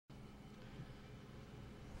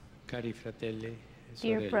Cari fratelli e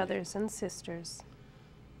Dear sorelle, brothers and sisters,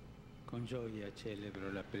 con gioia celebro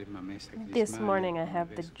la prima messa this crismale morning I come have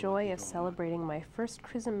the vescovo joy di of Roma. celebrating my first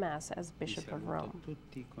Chrism Mass as Vi Bishop of saluto Rome.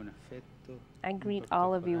 tutti con affetto, I in greet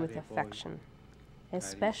all of you with particolare voi, affection, cari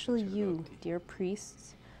especially you, sacerdoti, dear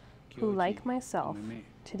priests, che who, oggi, like myself, come me,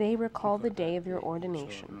 today recall the day of your ricordate il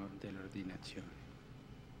ordination. giorno dell'ordinazione.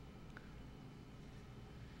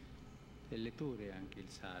 Le letture, anche il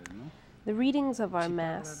Salmo, The readings of our ci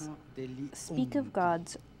Mass parlano degli speak of unti.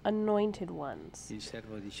 God's anointed ones, Il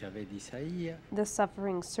servo di Giavè di Isaia, the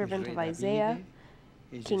suffering il servant re of Isaiah, Davide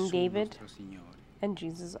e King Gesù David, nostro Signore. and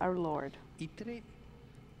Jesus our Lord. I tre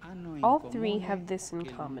hanno in All comune three have this in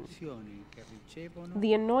che common. l'unzione che ricevono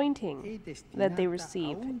The è anointing that they destinata a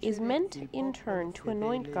receive ungere is meant il in popolo turn to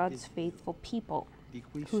anoint fedele God's di Dio, faithful people, di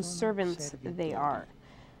cui whose sono servants they servitori. are.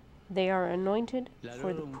 They are anointed La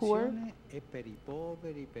for the loro poor, unzione è per i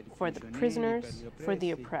poveri, per i for the prigionieri, per prisoners, gli for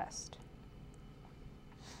the oppressi. oppressed.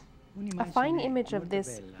 A Un'immagine fine image of molto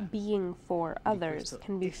this bella being for others questo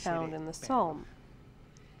can be essere found in the perla psalm.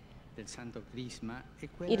 del Santo Crisma è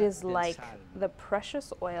quella It is del like Salmo the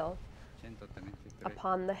precious oil 133.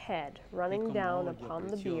 upon the head, È running come down olio upon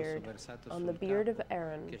the prezioso beard, versato on the sul beard of capo,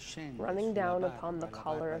 Aaron, che scende running sulla down barba, upon the la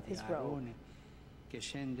collar barba of di his robe. Aarone, che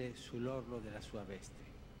scende sull'orlo della sua veste.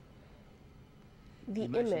 The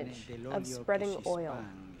L'immagine image of dell'olio che spreading si oil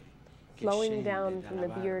spange, che flowing scende down from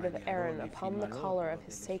dalla the beard barba of di Aaron Aarone upon fino the collar all'orlo of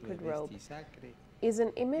his delle sue sacred robe vesti sacre is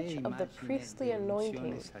an è image of the immagine priestly di unzione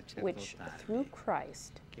anointing which, through sacerdotale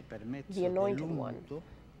Christ, che per mezzo the anointed one, dell'unto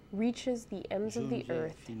reaches the ends of the giunge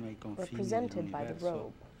earth, fino ai confini represented by the dell'universo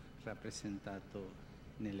robe. rappresentato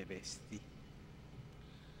nelle vesti.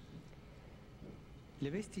 Le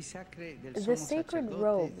vesti sacre del The sommo sacred sacerdote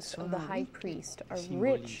robes of the sono high ricche priest di are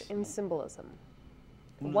rich in simbolismi. symbolism.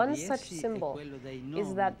 Uno One di such essi è symbol quello dei is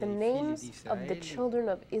nomi that the dei figli di names of the Israele children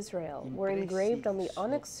of Israel were engraved on the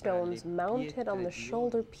onyx stones mounted on the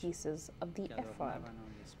shoulder pieces of the che ephod, adornavano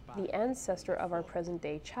le the spalle ancestor of our del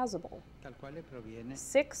present-day chasuble. dal quale proviene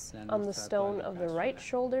 6 la on the nostra stone attuale of the right cassola.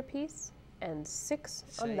 shoulder piece, and 6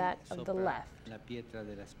 on 6 that of the sopra left. la pietra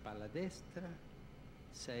della spalla destra,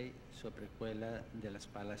 6 sopra quella della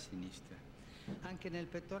spalla sinistra. Anche nel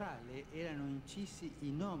pettorale erano incisi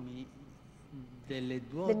i nomi delle The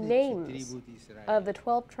 12 names tribù di of Israele. the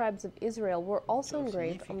 12 tribes of Israel were also Ciò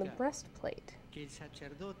engraved on the significa breastplate. che il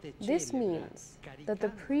sacerdote This celebra means that the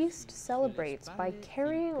caricandosi priest sulle celebrates by spalle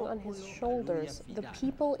carrying il on his popolo a lui shoulders the affidato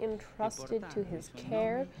people e entrusted to portando i his suoi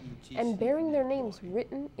care nomi incisi and bearing their nel names cuore.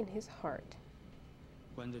 written in his heart.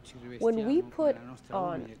 Quando ci When we rivestiamo put con la nostra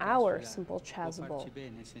on umile our cassola, simple può chasuble, farci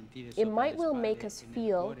bene sentire it sopra might le well spalle make us e nel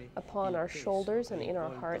feel cuore upon il our peso shoulders e and il in our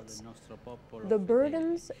volto hearts del nostro popolo the fedele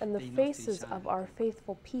burdens and the dei nostri faces of santi, our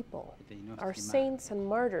faithful people, e dei nostri our martiri, saints and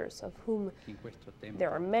martyrs, of whom che in questo tempo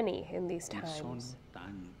there are many in these ne sono times.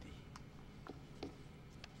 tanti.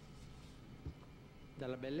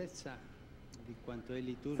 Dalla bellezza di quanto è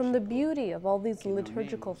liturgico, From the beauty of all these che non è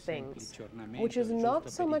liturgical un things, semplice ornamento which is not giusto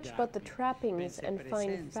so per i much about the drappi, trappings bensì and fine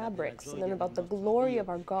presenza della fabrics, gioia and then del about the nostro glory Dio of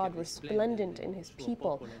our che God risplende resplendent in nel His suo people,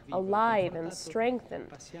 popolo vivo e alive and confortato, strengthened,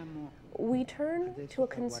 passiamo we turn adesso to a a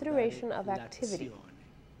consideration guardare of activity, l'azione.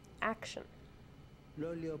 action.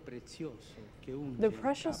 L'olio prezioso che unge The il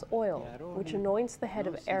precious capo oil, di Aarone which anoints the head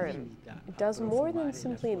non of si Aaron, limita a does more than profumare la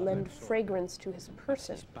simply sua lend persona, fragrance to his ma si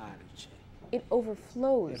person. sparge It e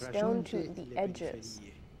overflows down to raggiunge the le edges.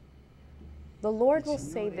 periferie. The Lord Il will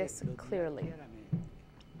say Signore this lo dirà clearly. chiaramente.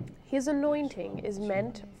 His anointing is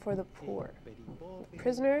meant for the poor, Per i poveri, the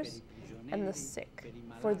prisoners, per i and the prigionieri, sick, per i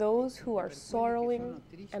for malati, those who e are per quelli che sorrowing sono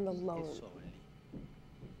tristi and e alone. soli.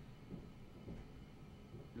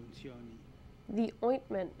 L'unzione The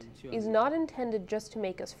ointment is not intended just to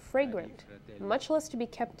make us fragrant, much less to be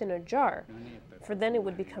kept in a jar, non è per for then it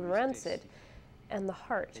would profumare become noi rancid, stessi, and the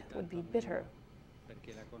heart e would be tanto bitter. meno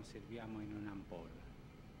perché la conserviamo in un'ampolla,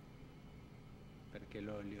 perché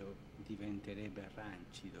l'olio diventerebbe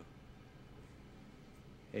rancido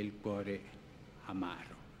e il cuore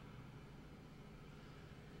amaro.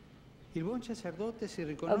 Il buon sacerdote si A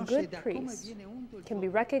riconosce good da come priest viene unto il can suo be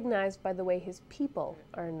popolo. recognized by the way his people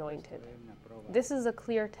are anointed. Questa è una prova This is a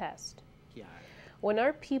clear test. chiara. When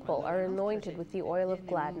our people Quando are la nostra anointed with the gente oil of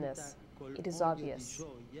viene gladness, unta col it is olio di obvious.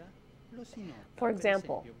 gioia, lo si nota. For Per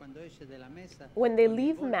example, esempio, quando esce dalla messa when they con il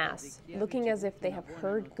leave volto Mass dei chiari looking as if ricevuti they una have buona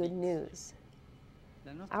heard good notizia. news,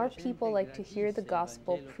 La nostra our gente people like to hear the gradisce il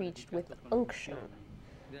gospel Vangelo preached with predicato con unction. unzione.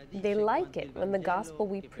 They like Gradisce it when the quanto il gospel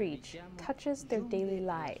we Vangelo che preach predichiamo touches their giunge daily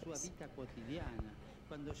alla sua lives. vita quotidiana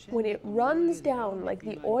when it runs down like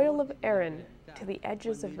the oil of Aaron to the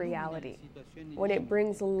edges of reality, when it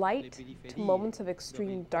brings light to moments of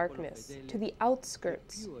extreme darkness, to the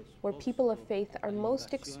outskirts, where people of faith are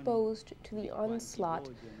most exposed to the onslaught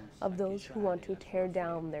of those who want to tear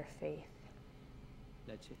down their faith.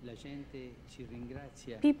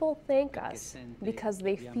 People thank us because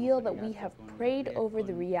they feel that we have prayed over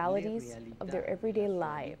the realities of their everyday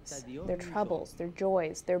lives, their troubles, their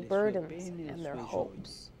joys, their burdens, and their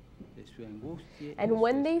hopes. And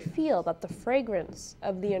when they feel that the fragrance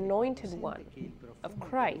of the Anointed One, of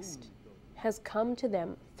Christ, has come to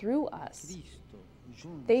them through us,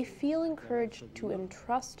 they feel encouraged to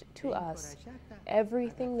entrust to us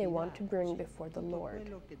everything they want to bring before the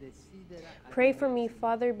Lord. Pray for me,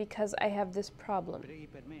 Father, because I have this problem.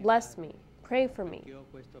 Bless me. Pray for me.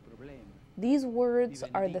 These words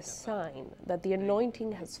are the sign that the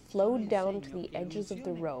anointing has flowed down to the edges of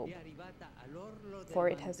the robe, for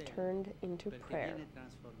it has turned into prayer.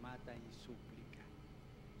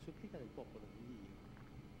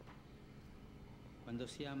 Quando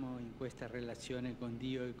siamo in questa relazione con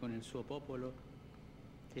Dio e con il suo popolo,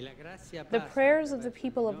 the prayers of the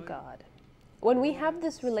people of God. When we have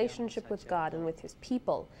this relationship with God and with His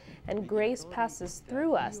people, and grace passes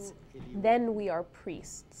through us, then we are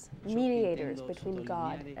priests, mediators between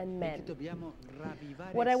God and men.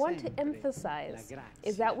 What I want to emphasize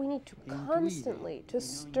is that we need to constantly to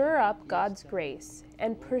stir up God's grace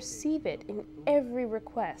and perceive it in every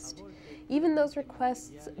request, even those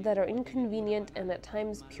requests that are inconvenient and at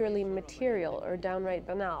times purely material or downright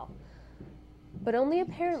banal, but only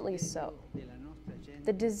apparently so.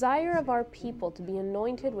 The desire of our people to be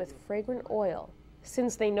anointed with fragrant oil,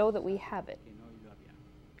 since they know that we have it.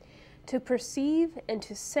 To perceive and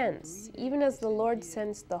to sense, even as the Lord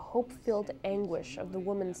sensed the hope-filled anguish of the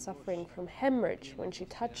woman suffering from hemorrhage when she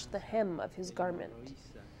touched the hem of His garment.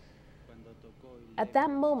 At that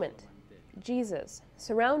moment, Jesus,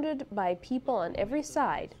 surrounded by people on every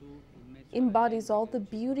side, embodies all the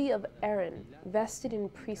beauty of Aaron, vested in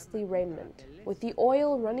priestly raiment, with the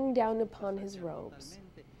oil running down upon his robes.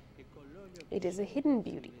 It is a hidden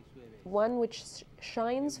beauty, one which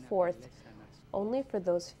shines forth only for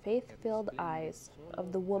those faith-filled eyes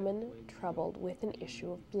of the woman troubled with an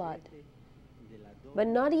issue of blood. But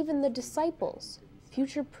not even the disciples,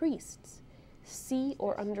 future priests, see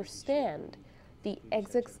or understand the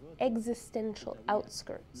existential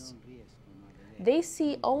outskirts. They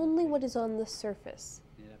see only what is on the surface,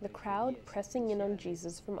 the crowd pressing in on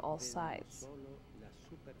Jesus from all sides.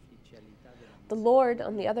 The Lord,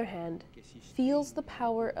 on the other hand, feels the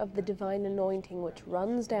power of the divine anointing which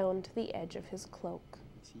runs down to the edge of His cloak.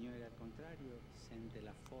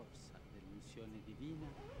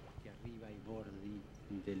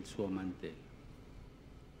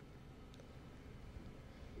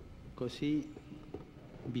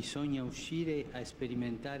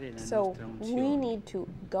 So we need to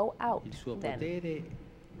go out then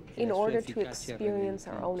in order to experience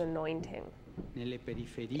our own anointing,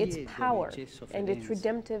 its power and its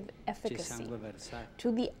redemptive efficacy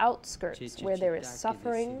to the outskirts where there is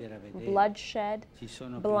suffering, bloodshed,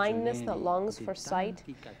 blindness that longs for sight,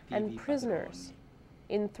 and prisoners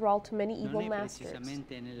in thrall to many evil masters.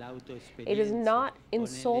 It is not in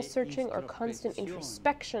soul-searching or constant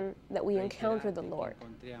introspection that we encounter the Lord.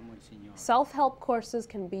 Self-help courses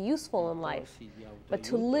can be useful in life, but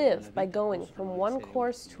to live by going from one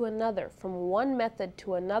course to another, from one method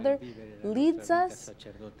to another, leads us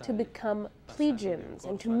to become plebeians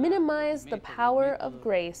and to minimize the power of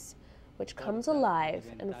grace which comes alive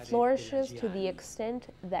and flourishes to the extent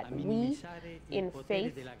that we, in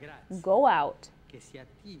faith, go out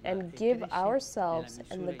and give ourselves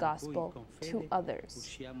and the gospel to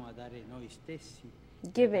others,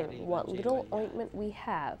 giving what little ointment we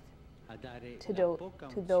have to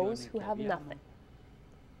those who have nothing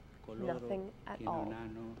at all.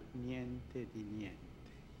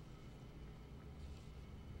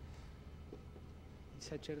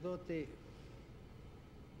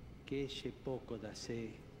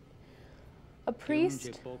 A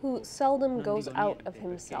priest who seldom goes out of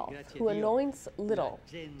himself, who anoints little,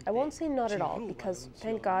 I won't say not at all, because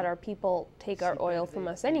thank God our people take our oil from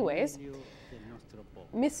us anyways,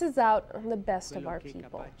 misses out on the best of our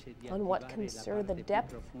people, on what can stir the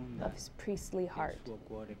depth of his priestly heart.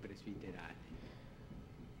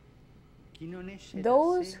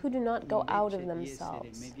 Those who do not go out of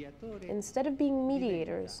themselves, instead of being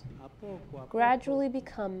mediators, gradually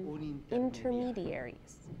become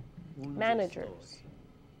intermediaries, managers.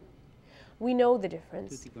 We know the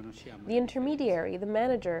difference. The intermediary, the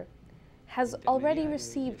manager, has already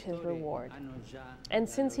received his reward. And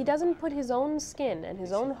since he doesn't put his own skin and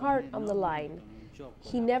his own heart on the line,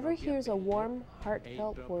 he never hears a warm,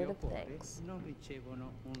 heartfelt word of thanks.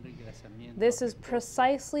 This is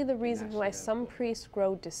precisely the reason why some priests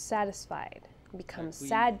grow dissatisfied, become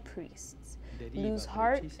sad priests, lose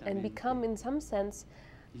heart, and become, in some sense,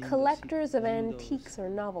 collectors of antiques or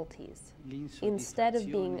novelties, instead of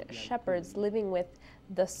being shepherds living with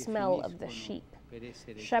the smell of the sheep,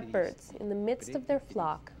 shepherds in the midst of their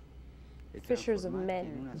flock, fishers of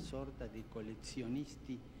men.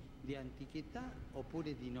 Di antichità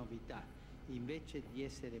oppure di novità, invece di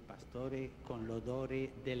essere pastore con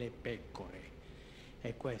l'odore delle pecore.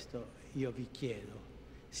 E questo io vi chiedo,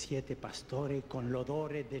 siete pastore con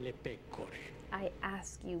l'odore delle pecore. I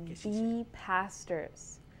ask you, be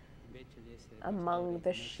pastors among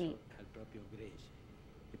the sheep. Al proprio grece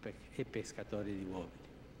e pescatori di uomini.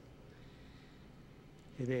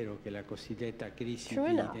 True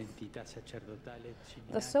enough,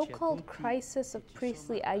 the so-called crisis of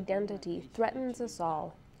priestly identity threatens us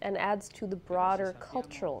all and adds to the broader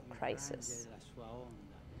cultural crisis.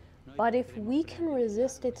 But if we can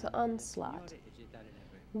resist its onslaught,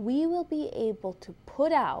 we will be able to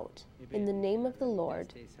put out in the name of the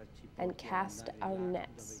Lord and cast our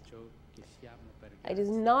nets. It is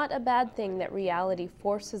not a bad thing that reality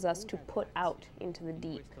forces us to put out into the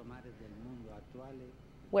deep,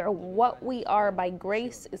 where what we are by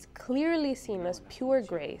grace is clearly seen as pure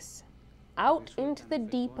grace, out into the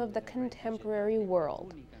deep of the contemporary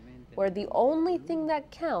world, where the only thing that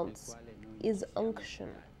counts is unction,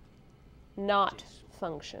 not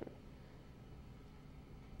function.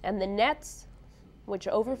 And the nets, which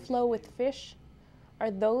overflow with fish,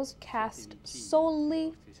 are those cast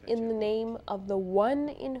solely in the name of the one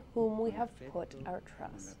in whom we have put our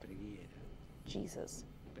trust, Jesus.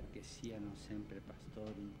 Siano sempre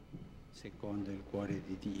pastori secondo il cuore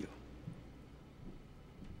di Dio.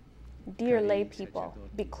 Dear lay people,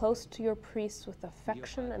 be close to your priests with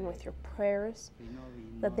affection and with your prayers,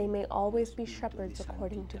 that they may always be shepherds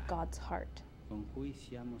according to God's heart.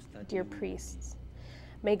 Dear priests,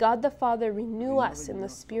 may God the Father renew us in the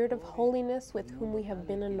spirit of holiness with whom we have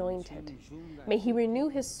been anointed. May He renew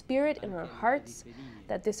His Spirit in our hearts,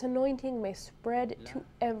 that this anointing may spread to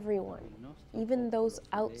everyone, even those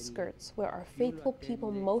outskirts where our faithful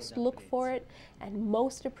people most look for it and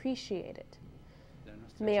most appreciate it.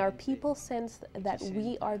 May our people sense that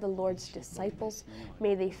we are the Lord's disciples.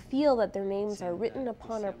 May they feel that their names are written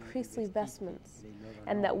upon our priestly vestments,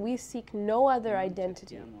 and that we seek no other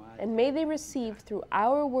identity. And may they receive through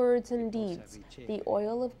our words and deeds the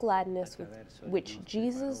oil of gladness with which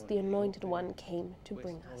Jesus, the Anointed One, came to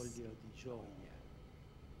bring us.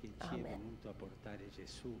 Amen.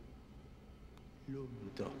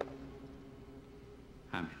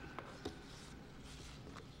 Amen.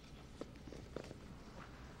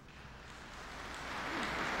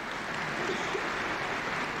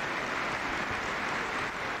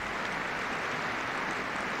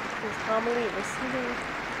 His homily receiving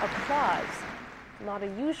applause, not a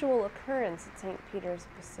usual occurrence at St. Peter's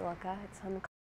Basilica. It's